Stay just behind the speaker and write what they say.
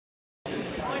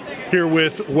Here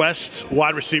with West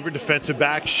wide receiver, defensive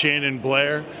back, Shannon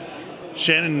Blair.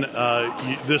 Shannon,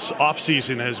 this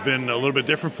offseason has been a little bit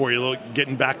different for you,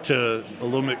 getting back to a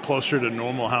little bit closer to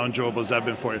normal. How enjoyable has that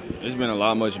been for you? It's been a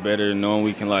lot much better knowing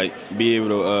we can be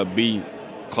able to be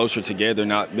closer together,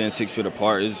 not being 6 feet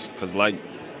apart. Is because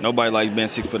nobody likes being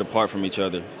 6 foot apart from each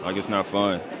other. It's not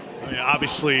fun. I mean,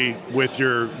 obviously, with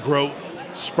your growth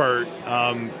spurt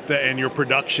and your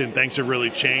production, things have really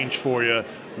changed for you.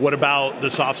 What about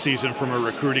this offseason from a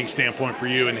recruiting standpoint for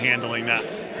you and handling that?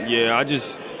 Yeah,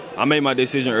 I made my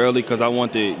decision early because I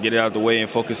wanted to get it out of the way and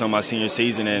focus on my senior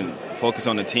season and focus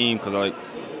on the team because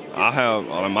I have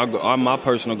my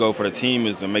personal goal for the team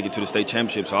is to make it to the state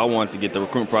championship. So I wanted to get the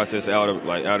recruiting process out of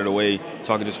the way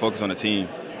so I could just focus on the team.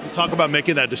 Talk about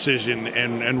making that decision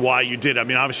and why you did. I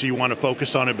mean, obviously you want to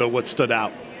focus on it, but what stood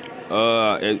out?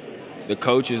 The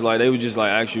coaches, they were just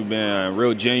actually being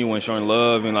real genuine, showing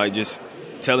love and just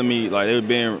telling me they were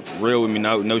being real with me,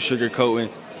 no sugarcoating,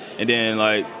 and then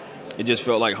it just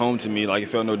felt like home to me. It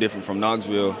felt no different from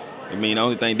Knoxville. I mean, the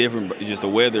only thing different is just the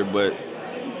weather, but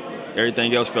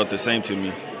everything else felt the same to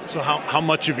me. So how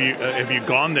much have you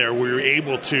gone there? Were you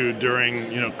able to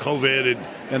during COVID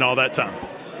and all that time?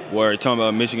 Were you talking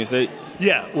about Michigan State?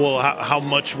 Yeah. Well, how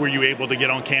much were you able to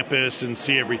get on campus and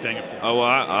see everything? Oh,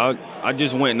 well, I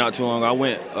just went not too long. I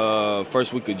went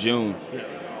first week of June,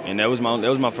 and that was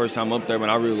my first time up there, but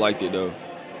I really liked it though.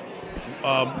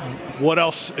 What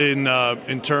else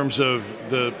in terms of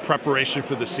the preparation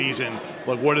for the season?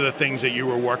 What are the things that you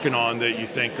were working on that you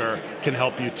think can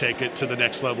help you take it to the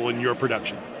next level in your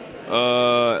production?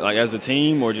 As a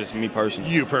team or just me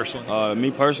personally? You personally. Me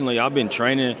personally, I've been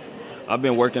training. I've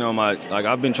been working on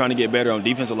I've been trying to get better on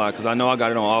defense a lot because I know I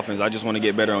got it on offense. I just want to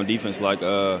get better on defense. When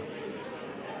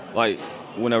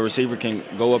a receiver can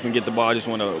go up and get the ball, I just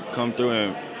want to come through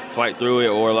and fight through it.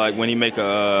 Or when he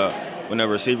when a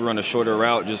receiver run a shorter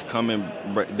route, just coming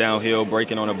downhill,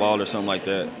 breaking on the ball or something like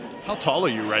that. How tall are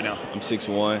you right now? I'm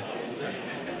 6'1".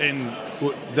 And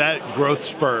that growth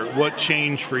spurt, what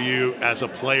changed for you as a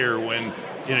player when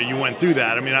you went through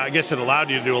that? I mean, I guess it allowed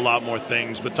you to do a lot more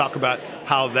things, but talk about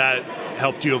how that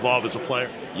helped you evolve as a player.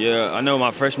 Yeah, I know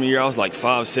my freshman year I was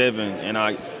 5'7", and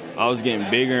I was getting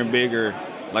bigger and bigger.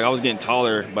 I was getting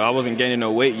taller, but I wasn't gaining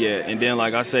no weight yet. And then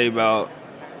I say about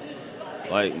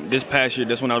this past year,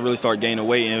 that's when I really started gaining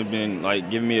weight, and it's been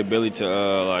giving me the ability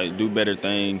to do better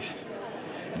things,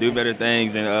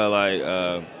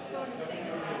 and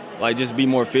just be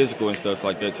more physical and stuff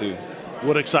like that too.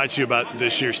 What excites you about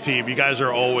this year's team? You guys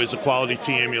are always a quality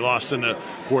team. You lost in the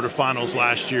quarterfinals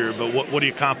last year, but what are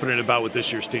you confident about with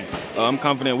this year's team? I'm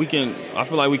confident I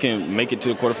feel like we can make it to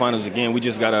the quarterfinals again. We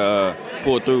just got to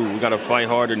pull through. We got to fight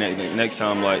harder next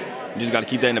time. We just got to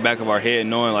keep that in the back of our head,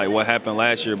 knowing what happened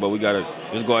last year, but we got to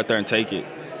just go out there and take it.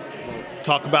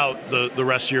 Talk about the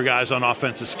rest of your guys on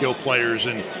offense, the skill players,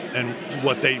 and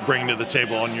what they bring to the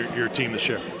table on your team this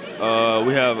year.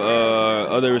 We have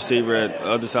other receiver at the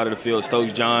other side of the field,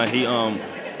 Stokes John.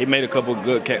 He made a couple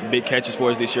good big catches for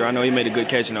us this year. I know he made a good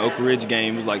catch in the Oak Ridge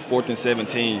game. It was 4th and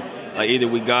 17. Either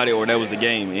we got it or that was the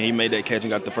game. And he made that catch and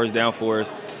got the first down for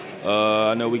us.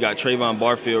 I know we got Trayvon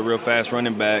Barfield, real fast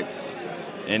running back.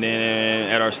 And then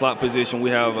at our slot position,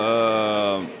 we have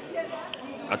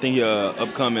I think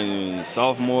upcoming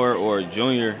sophomore or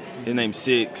junior. His name's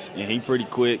Six, and he pretty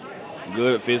quick,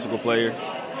 good physical player.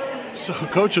 So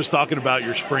Coach was talking about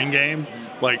your spring game,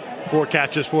 4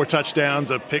 catches, 4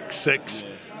 touchdowns, a pick 6.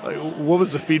 What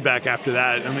was the feedback after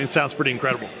that? I mean, it sounds pretty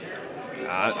incredible.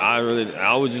 I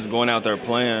was just going out there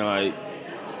playing.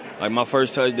 My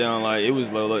first touchdown, it was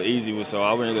a little easy, so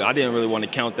I didn't really want to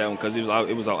count that one because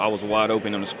I was wide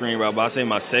open on the screen route. But I say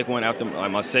my second one, I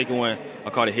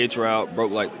caught a hitch route,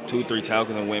 broke 2-3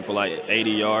 tackles and went for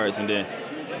 80 yards, and then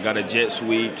got a jet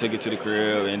sweep, took it to the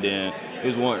crib, and then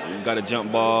got a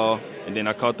jump ball, and then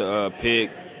I caught the pick.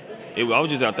 I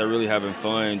was just out there really having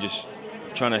fun, just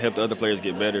trying to help the other players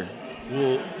get better.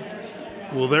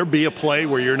 Will there be a play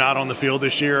where you're not on the field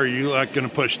this year? Or are you going to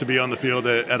push to be on the field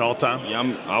at all times? Yeah,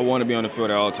 I want to be on the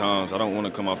field at all times. I don't want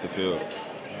to come off the field.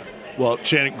 Well,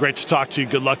 Shannon, great to talk to you.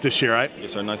 Good luck this year, all right?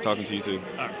 Yes, sir. Nice talking to you, too.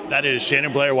 That is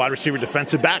Shannon Blair, wide receiver,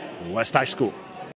 defensive back, West High School.